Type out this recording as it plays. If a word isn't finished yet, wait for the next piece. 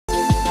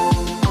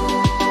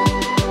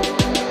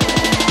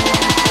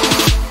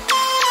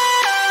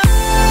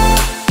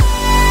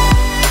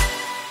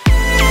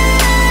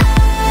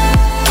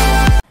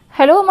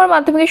Hello, আমার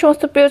মাধ্যমিকের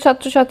সমস্ত প্রিয়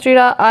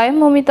ছাত্রছাত্রীরা, I am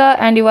Momita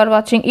and you are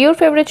watching your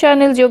favorite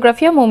channel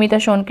Geographia Momita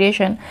Shown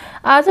Creation.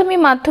 আজ আমি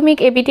মাধ্যমিক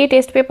ABTA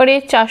টেস্ট পেপারে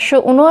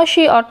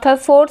 479 অর্থাৎ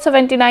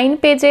 479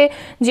 পেজে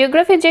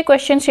জিওগ্রাফির যে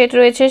কোয়েশ্চেন সেট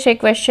রয়েছে সেই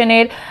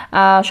কোয়েশ্চেনের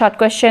শর্ট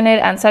কোয়েশ্চেনের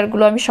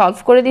অ্যান্সারগুলো আমি সলভ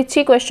করে দিচ্ছি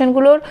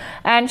কোয়েশ্চেনগুলোর,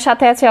 অ্যান্ড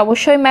সাথে আছে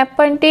অবশ্যই ম্যাপ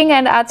পয়েন্টিং।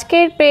 অ্যান্ড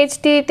আজকের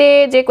পেজটিতে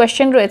যে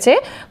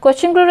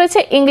কোয়েশ্চেনগুলো রয়েছে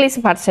ইংলিশ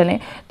ভার্সনে,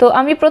 তো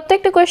আমি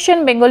প্রত্যেকটা কোয়েশ্চেন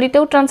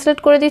বেঙ্গলিতেও ট্রান্সলেট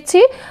করে দিচ্ছি,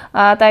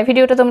 তাই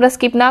ভিডিওটা তোমরা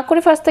স্কিপ না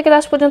করে ফার্স্ট থেকে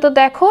লাস্ট পর্যন্ত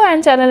দেখো।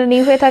 অ্যান্ড চ্যানেলে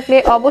নিউ হয়ে থাকলে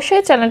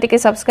অবশ্যই চ্যানেলটিকে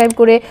সাবস্ক্রাইব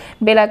করে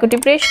বেল আইকনটি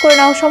প্রেস করে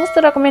নাও সমস্ত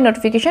রকমের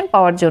নোটিফিকেশন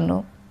পাওয়ার জন্য।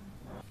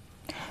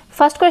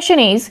 First question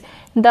is,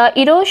 the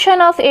erosion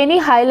of any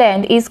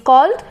highland is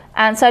called,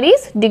 answer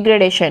is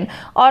degradation.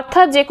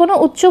 অর্থাৎ যে কোনো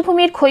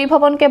উচ্চভূমির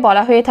ক্ষয়ীভবনকে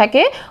বলা হয়ে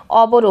থাকে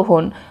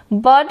অবরোহণ।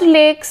 Bird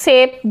lake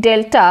shape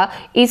delta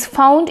is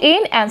found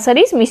in, answer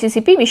is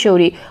Mississippi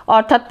Missouri.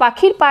 অর্থাৎ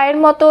পাখির পায়ের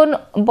মতন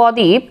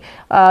বদ্বীপ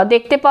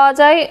দেখতে পাওয়া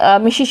যায়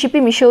মিসিসিপি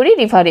মিসৌরি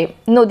রিভারে,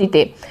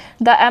 নদীতে।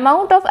 The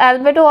amount of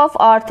albedo of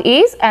earth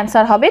is,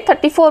 answer হবে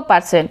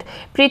 34%।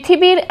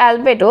 পৃথিবীর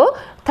albedo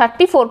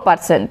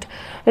 34%।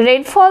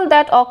 Rainfall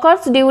that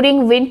occurs during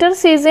winter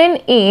season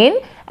in,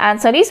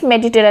 answer is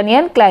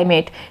Mediterranean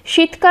climate.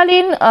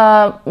 শীতকালীন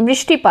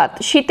বৃষ্টিপাত,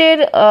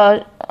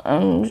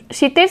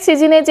 শীতের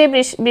সিজনে যে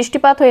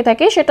বৃষ্টিপাত হয়ে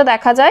থাকে সেটা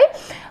দেখা যায়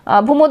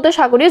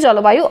ভূমধ্যসাগরীয়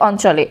জলবায়ু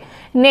অঞ্চলে।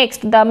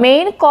 Next, the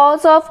main cause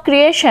of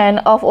creation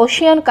of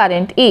Ocean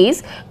current is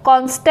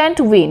constant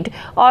wind.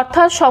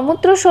 অর্থাৎ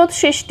সমুদ্র স্রোত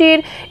সৃষ্টির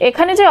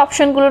এখানে যে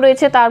অপশনগুলো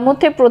রয়েছে তার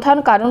মধ্যে প্রধান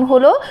কারণ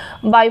হলো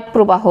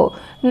বায়ুপ্রবাহ।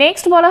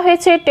 নেক্সট বলা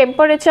হয়েছে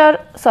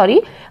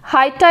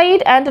high Tide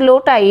and low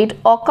Tide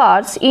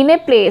occurs in a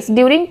place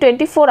during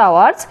 24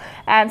 hours,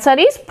 answer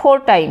is 4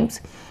 Times.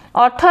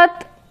 অর্থাৎ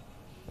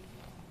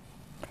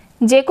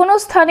যে কোনো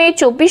স্থানে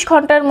 24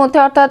 ঘন্টার মধ্যে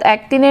অর্থাৎ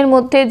একদিনের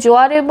মধ্যে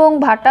জোয়ার এবং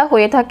ভাটা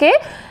হয়ে থাকে,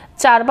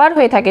 4 বার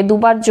হয়ে থাকে, 2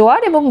 বার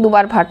জোয়ার এবং 2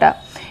 বার ভাটা।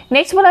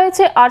 নেক্সট বলা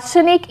হয়েছে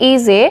arsenic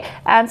is a,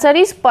 answer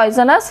is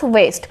poisonous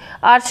West.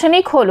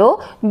 Arsenic হলো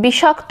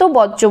বিষাক্ত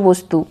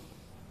বর্জ্যবস্তু।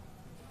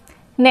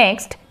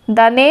 Next,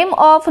 the name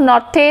of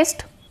north east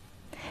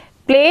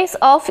place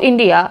of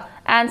India,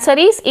 answer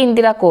is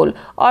ইন্দিরাকোল।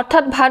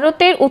 অর্থাৎ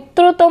ভারতের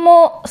উত্তরতম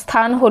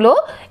স্থান হলো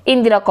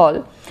ইন্দিরাকোল।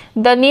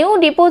 The new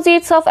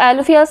deposits of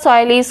alluvial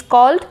soil is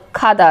called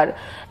খাদার।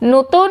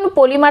 নতুন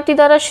পলিমাটি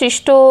দ্বারা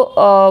সৃষ্ট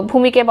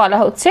ভূমিকে বলা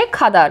হচ্ছে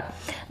খাদার।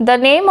 The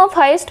name of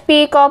highest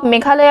peak of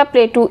Meghalaya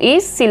plateau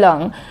is Shillong.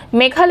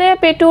 Meghalaya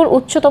প্লেটুর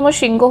উচ্চতম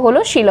শৃঙ্গ হল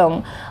Shillong.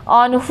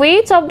 On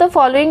which of the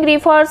following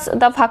reverse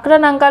the Bhakra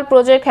Nangal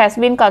project has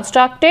been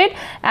constructed,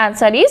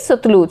 answer is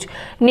Sutlej.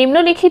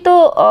 নিম্নলিখিত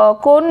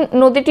কোন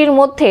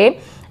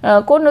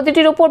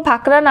নদীটির উপর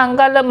Bhakra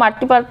Nangal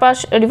multipurpose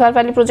river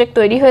valley project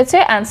তৈরি হয়েছে,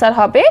 অ্যান্সার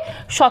হবে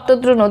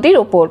শতদ্রু নদীর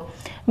ওপর।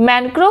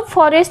 Mangrove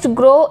forest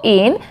grow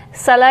in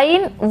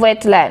saline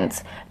wetlands.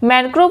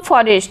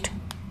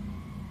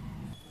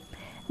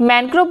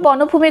 Mangrove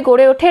বনভূমি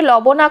গড়ে ওঠে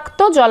লবণাক্ত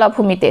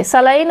জলাভূমিতে।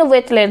 স্যালাইন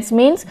ওয়েটল্যান্ডস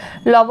মিন্স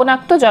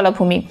লবণাক্ত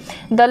জলাভূমি।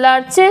 The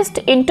largest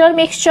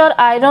ইন্টারমিক্সচার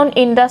iron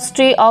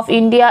industry of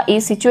India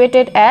is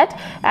situated at,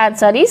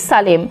 answer is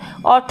Salem.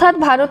 অর্থাৎ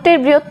ভারতের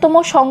বৃহত্তম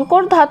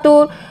সংকর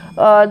ধাতুর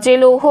যে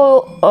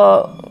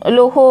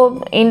লৌহ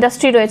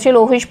ইন্ডাস্ট্রি রয়েছে,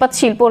 লৌহ ইস্পাত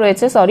শিল্প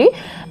রয়েছে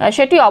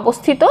সেটি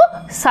অবস্থিত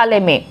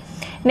সালেমে।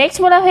 নেক্সট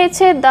বলা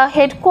হয়েছে the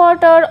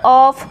headquarter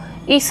of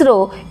ISRO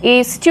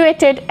is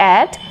situated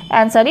at,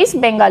 answer is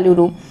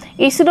Bengaluru.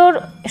 ইসরোর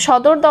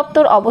সদর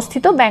দপ্তর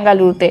অবস্থিত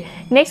বেঙ্গালুরুতে।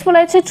 নেক্সট বলা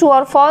হয়েছে ট্রু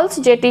অর ফলস,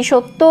 যেটি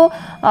সত্য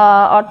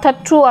অর্থাৎ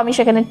ট্রু আমি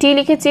সেখানে টি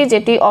লিখেছি,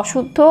 যেটি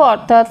অশুদ্ধ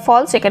অর্থাৎ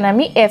ফলস সেখানে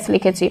আমি এফ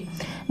লিখেছি।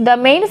 The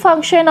main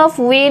function of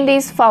wind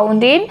is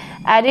found in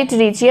arid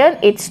region,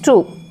 it's true.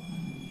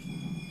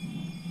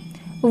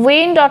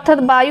 Wind অর্থাৎ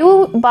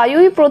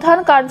বায়ুই প্রধান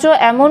কার্য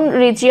এমন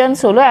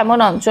এমন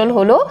অঞ্চল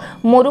হলো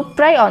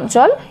মরুপ্রায়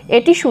অঞ্চল,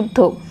 এটি শুদ্ধ।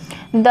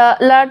 The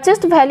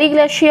largest valley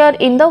glacier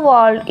in the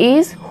world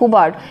is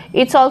Hubbard,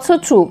 it's also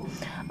true.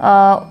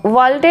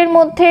 ওয়ার্ল্ডের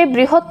মধ্যে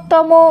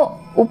বৃহত্তম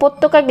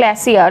উপত্যকা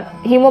গ্লেশিয়ার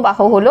হিমবাহ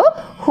হলো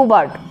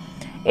হুবার্ড,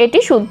 এটি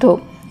শুদ্ধ।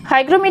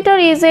 Hygrometer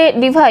is a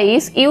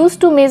device use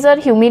to measure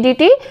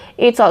humidity,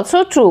 it's also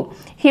true.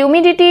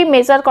 Humidity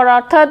measure করা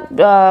অর্থাৎ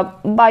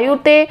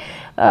বায়ুতে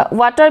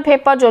ওয়াটার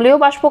ভেপার জলীয়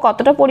বাষ্প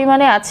কতটা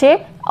পরিমাণে আছে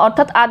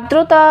অর্থাৎ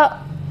আর্দ্রতা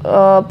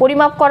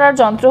পরিমাপ করার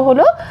যন্ত্র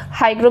হলো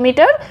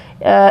হাইগ্রোমিটার,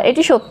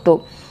 এটি সত্য।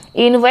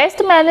 In waste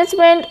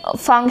management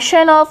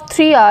function of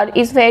 3R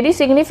is very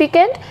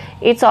significant,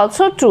 it's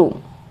also true.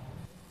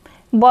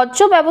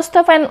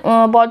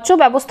 বর্জ্য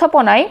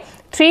ব্যবস্থাপনায়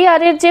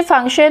 3R এর যে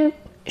ফাংশন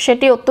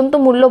সেটি অত্যন্ত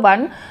মূল্যবান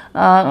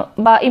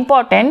বা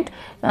ইম্পর্ট্যান্ট,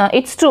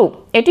 ইটস ট্রু,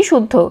 এটি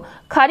শুদ্ধ।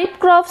 Kharif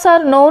crops are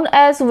known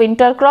as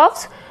winter crops,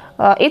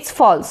 it's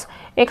false.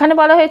 এখানে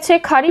বলা হয়েছে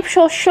খারিফ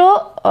শস্য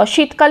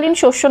শীতকালীন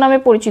শস্য নামে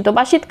পরিচিত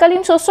বা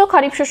শীতকালীন শস্য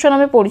খারিফ শস্য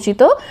নামে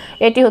পরিচিত,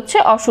 এটি হচ্ছে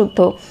অশুদ্ধ।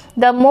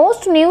 The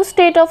most new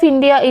state of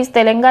India is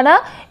Telangana,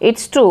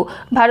 it's true.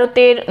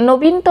 ভারতের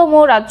নবীনতম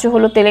রাজ্য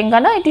হলো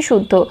তেলেঙ্গানা, এটি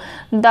শুদ্ধ।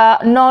 The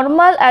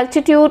normal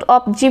altitude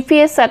of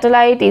GPS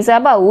satellite is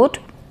about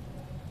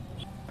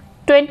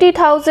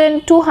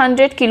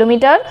 20,200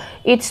 kilometre,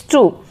 it's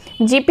true.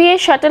 GPS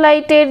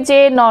স্যাটেলাইটের যে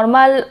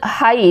normal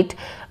height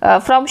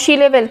from sea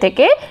level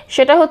থেকে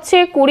সেটা হচ্ছে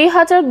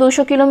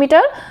 20,200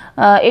 কিলোমিটার,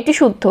 এটি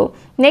শুদ্ধ।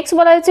 নেক্সট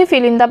বলা হয়েছে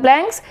fill in the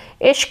blanks.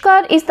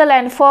 এশকার is the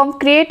landform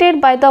created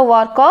by the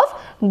work of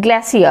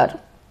glacier.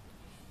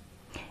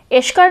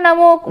 এশকার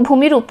নামক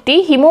ভূমিরূপটি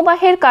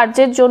হিমবাহের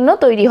কার্যের জন্য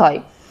তৈরি হয়।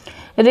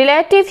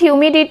 Relative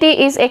humidity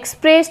is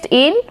expressed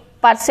in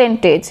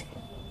percentage.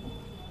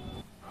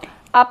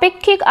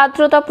 আপেক্ষিক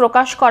আর্দ্রতা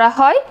প্রকাশ করা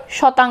হয়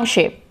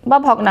শতাংশে বা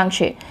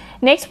ভগ্নাংশে।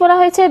 নেক্সট বলা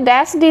হয়েছে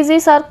dash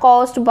disease R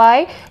caused by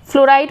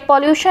fluoride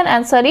pollution,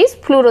 answer is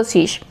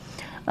fluorosis.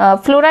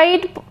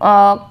 Fluoride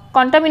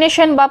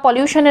contamination বা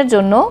পলিউশনের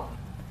জন্য,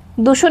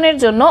 দূষণের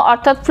জন্য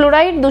অর্থাৎ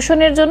ফ্লোরাইড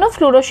দূষণের জন্য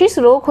ফ্লুরোসিস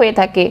রোগ হয়ে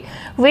থাকে।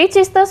 Which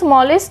is the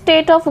smallest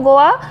state of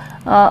Goa,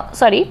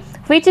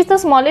 which is the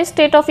smallest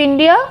state of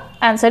India,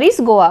 answer is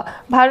Goa.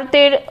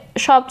 ভারতের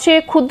সবচেয়ে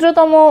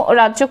ক্ষুদ্রতম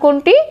রাজ্য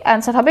কোনটি,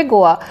 অ্যান্সার হবে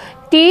গোয়া।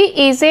 টি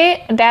is a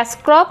dash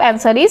crop,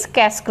 answer is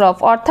cash crop,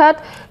 অর্থাৎ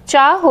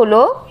চা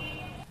হলো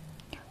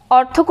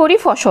অর্থকরী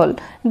ফসল।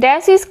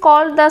 Dash is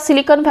called the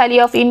silicon valley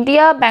of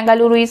India,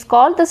 Bengaluru is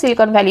called the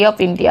silicon valley of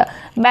India.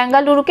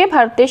 বেঙ্গালুরুকে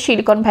ভারতের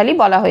সিলিকন ভ্যালি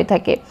বলা হয়ে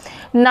থাকে।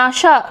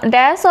 NASA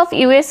dash of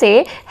USA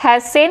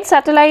has Saint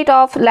satellite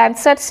of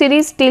ল্যান্ডস্যাট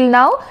series till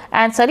now,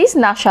 answer is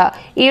NASA.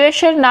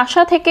 ইউএসএর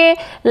NASA থেকে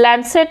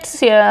ল্যান্ডস্যাট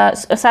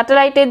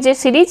স্যাটেলাইটের যে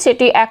series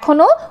সেটি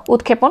এখনও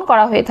উৎক্ষেপণ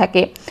করা হয়ে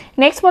থাকে।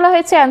 নেক্সট বলা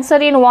হয়েছে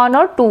answer in 1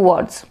 or 2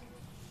 words।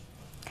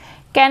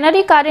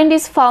 Canary current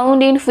is found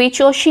in which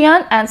Ocean,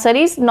 answer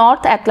is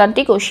north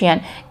Atlantic Ocean.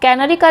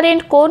 Canary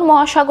current কোন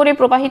মহাসাগরে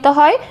প্রবাহিত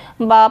হয়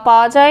বা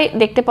পাওয়া যায়,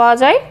 দেখতে পাওয়া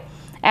যায়,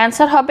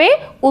 অ্যান্সার হবে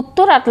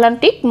উত্তর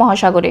আটলান্টিক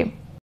মহাসাগরে।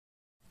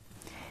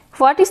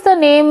 What is the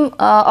name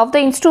of the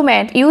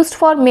instrument used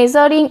for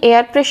measuring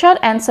air pressure,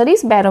 answer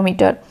is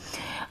barometer.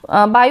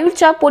 বায়ুর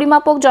চাপ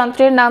পরিমাপক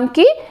যন্ত্রের নাম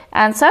কি,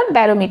 answer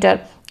barometer.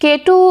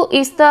 K2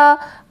 is the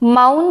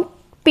Mount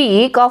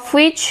peak of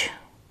which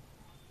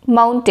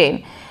mountain.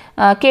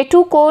 K2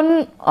 কোন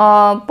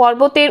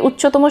পর্বতের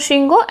উচ্চতম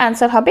শৃঙ্গ,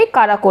 অ্যান্সার হবে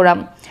Karakoram.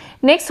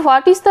 Next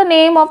what is the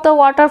name of the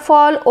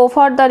waterfall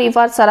over the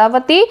river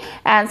সারাবতী,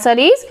 answer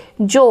is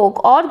যোগ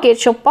অর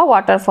গেরসোপ্পা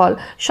ওয়াটারফল।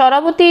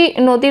 সরাবতী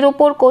নদীর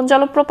উপর কোন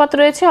জলপ্রপাত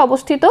রয়েছে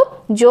অবস্থিত,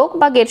 যোগ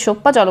বা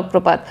গেরসোপ্পা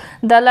জলপ্রপাত।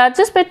 The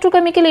largest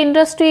petrochemical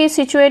industry is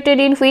situated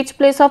in which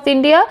place of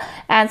India,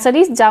 answer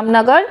is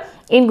Jamnagar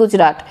in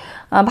Gujarat.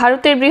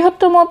 ভারতের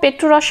বৃহত্তম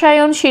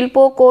পেট্রোরসায়ন শিল্প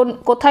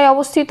কোথায়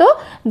অবস্থিত,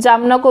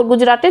 জামনগর,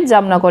 গুজরাটের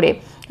জামনগরে।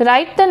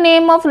 Write the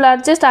name of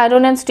largest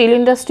iron and still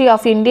industry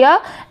of India,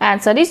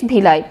 answer is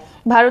villi.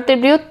 ভারতের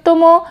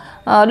বৃহত্তম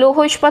লৌহ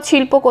ইস্পাত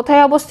শিল্প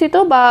কোথায় অবস্থিত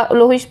বা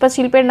লৌহ ইস্পাত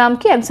শিল্পের নাম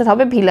কি, অ্যান্সার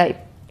হবে villi.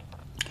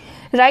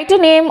 Write a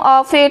name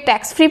of A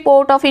tax free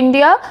port of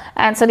India,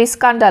 answer is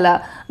Kandla.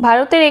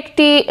 ভারতের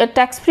একটি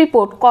ট্যাক্স ফ্রি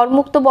পোর্ট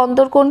করমুক্ত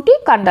বন্দর কোনটি,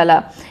 Kandla.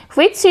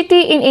 Which city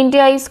in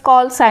India is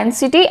call science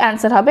city,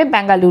 answer হবে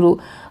বেঙ্গালুরু।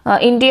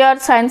 ইন্ডিয়ার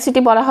সায়েন্স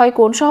সিটি বলা হয়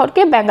কোন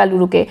শহরকে,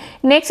 বেঙ্গালুরুকে।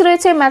 নেক্সট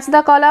রয়েছে match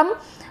the column.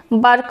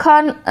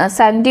 Barchan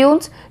sand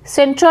dunes,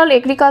 central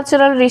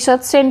agricultural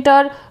research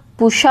centre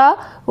পুষা,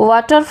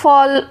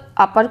 ওয়াটারফল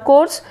আপার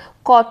কোর্স,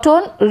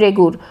 কটন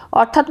রেগুর।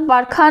 অর্থাৎ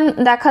বারখান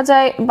দেখা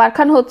যায়,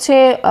 বারখান হচ্ছে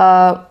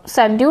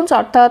স্যান্ড ডিউনস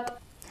অর্থাৎ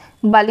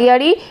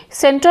বালিয়াড়ি।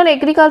 সেন্ট্রাল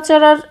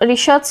এগ্রিকালচারাল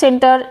রিসার্চ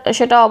সেন্টার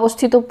সেটা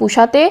অবস্থিত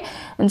পুষাতে।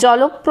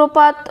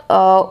 জলপ্রপাত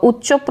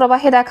উচ্চ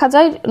প্রবাহে দেখা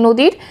যায়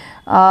নদীর,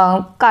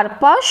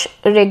 কার্পাস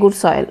রেগুর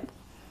সয়েল।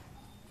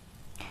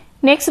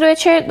 নেক্সট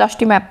রয়েছে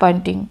 10টি ম্যাপ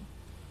পয়েন্টিং।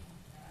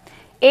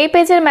 এই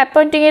পেজের ম্যাপ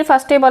পয়েন্টিংয়ের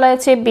ফার্স্টে বলা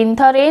হয়েছে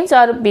বিন্ধ্যা রেঞ্জ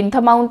আর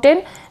বিন্ধ্যা মাউন্টেন।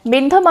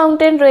 বিন্ধ্যা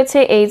মাউন্টেন রয়েছে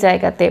এই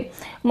জায়গাতে।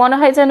 মনে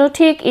হয় যেন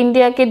ঠিক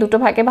ইন্ডিয়াকে দুটো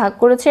ভাগে ভাগ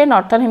করেছে,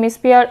 northern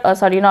hemisphere,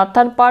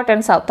 northern part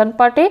and southern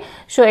পার্টে।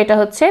 সো এটা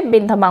হচ্ছে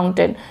বিন্ধ্যা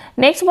মাউন্টেন।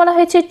 নেক্সট বলা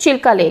হয়েছে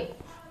চিল্কা লেক,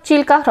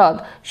 চিল্কা হ্রদ,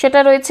 সেটা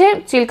রয়েছে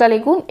চিল্কা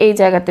লেগুন এই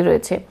জায়গাতে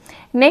রয়েছে।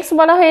 নেক্সট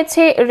বলা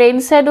হয়েছে rain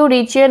shadow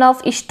region of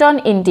eastern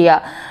India,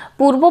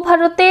 পূর্ব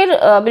ভারতের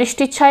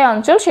বৃষ্টিচ্ছায়া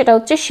অঞ্চল, সেটা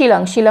হচ্ছে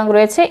শিলং, শিলং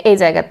রয়েছে এই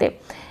জায়গাতে।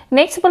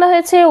 নেক্সট বলা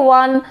হয়েছে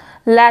one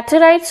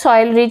laterite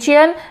soil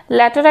region,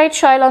 laterite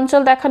soil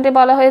অঞ্চল দেখাতে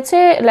বলা হয়েছে।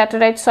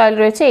 ল্যাটেরাইট সয়েল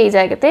রয়েছে এই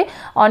জায়গাতে,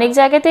 অনেক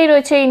জায়গাতেই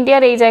রয়েছে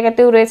ইন্ডিয়ার, এই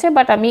জায়গাতেও রয়েছে,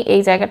 বাট আমি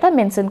এই জায়গাটা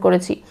মেনশন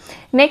করেছি।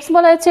 নেক্সট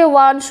বলা হয়েছে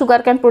one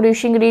sugar cane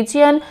producing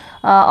region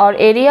or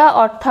area,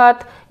 অর্থাৎ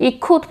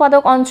ইক্ষু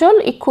উৎপাদক অঞ্চল,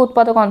 ইক্ষু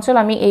উৎপাদক অঞ্চল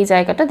আমি এই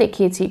জায়গাটা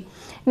দেখিয়েছি।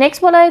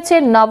 নেক্সট বলা হয়েছে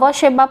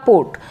নবসেবা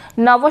পোর্ট,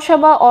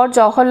 নবসেবা অর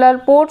জওহরলাল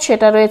পোর্ট,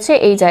 সেটা রয়েছে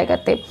এই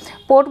জায়গাতে।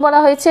 পোর্ট বলা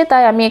হয়েছে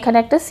তাই আমি এখানে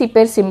একটা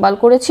শিপের সিম্বল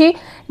করেছি।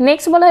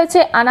 নেক্সট বলা হয়েছে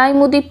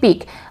আনাইমুদি পিক,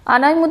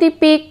 আনাইমুদি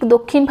পিক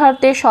দক্ষিণ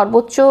ভারতের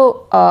সর্বোচ্চ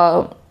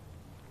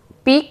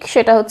পিক,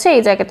 সেটা হচ্ছে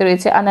এই জায়গাতে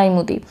রয়েছে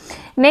আনাইমুদি।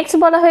 নেক্সট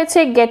বলা হয়েছে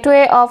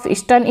গেটওয়ে অফ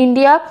ইস্টার্ন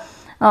ইন্ডিয়া,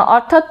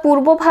 অর্থাৎ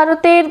পূর্ব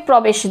ভারতের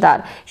প্রবেশদ্বার,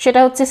 সেটা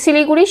হচ্ছে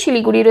শিলিগুড়ি,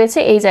 শিলিগুড়ি রয়েছে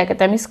এই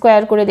জায়গাতে, আমি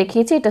স্কোয়ার করে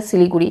দেখিয়েছি, এটা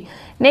শিলিগুড়ি।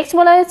 নেক্সট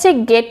বলা হয়েছে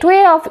গেটওয়ে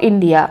অফ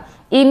ইন্ডিয়া,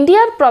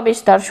 ইন্ডিয়ার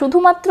প্রবেশদ্বার,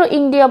 শুধুমাত্র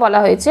ইন্ডিয়া বলা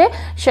হয়েছে,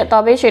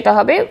 তবে সেটা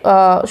হবে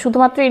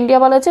শুধুমাত্র ইন্ডিয়া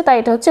বলা হয়েছে, তাই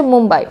এটা হচ্ছে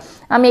মুম্বাই।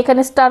 আমি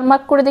এখানে স্টার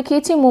মার্ক করে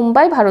দেখিয়েছি,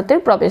 মুম্বাই ভারতের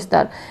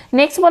প্রবেশদ্বার।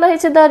 নেক্সট বলা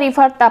হয়েছে the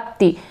river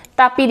Tapti,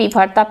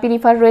 Tapi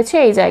river রয়েছে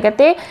এই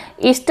জায়গাতে,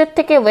 ইস্টের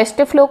থেকে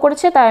ওয়েস্টে ফ্লো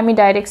করেছে, তাই আমি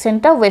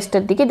ডাইরেকশনটা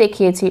ওয়েস্টের দিকে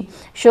দেখিয়েছি।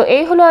 সো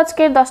এই হলো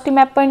আজকের 10টি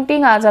ম্যাপ পয়েন্টিং।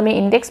 আজ আমি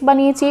ইন্ডেক্স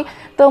বানিয়েছি,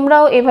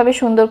 তোমরাও এভাবে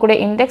সুন্দর করে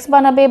ইন্ডেক্স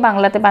বানাবে,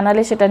 বাংলাতে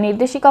বানালে সেটা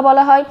নির্দেশিকা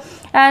বলা হয়।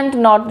 অ্যান্ড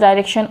নর্থ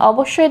ডাইরেকশন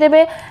অবশ্যই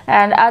দেবে।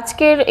 অ্যান্ড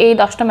আজকের এই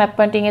 10টা ম্যাপ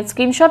পয়েন্টিংয়ের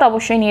স্ক্রিনশট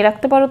অবশ্যই নিয়ে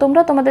রাখতে পারো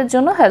তোমরা, তোমাদের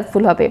জন্য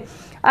হেল্পফুল হবে।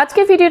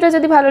 আজকের ভিডিওটা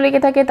যদি ভালো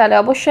লেগে থাকে তাহলে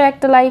অবশ্যই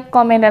একটা লাইক,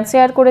 কমেন্ট অ্যান্ড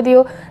শেয়ার করে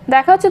দিও।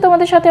 দেখা হচ্ছে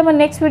তোমাদের সাথে আমার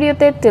নেক্সট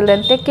ভিডিওতে। Till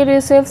then take care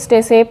yourself, stay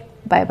safe,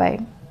 bye bye.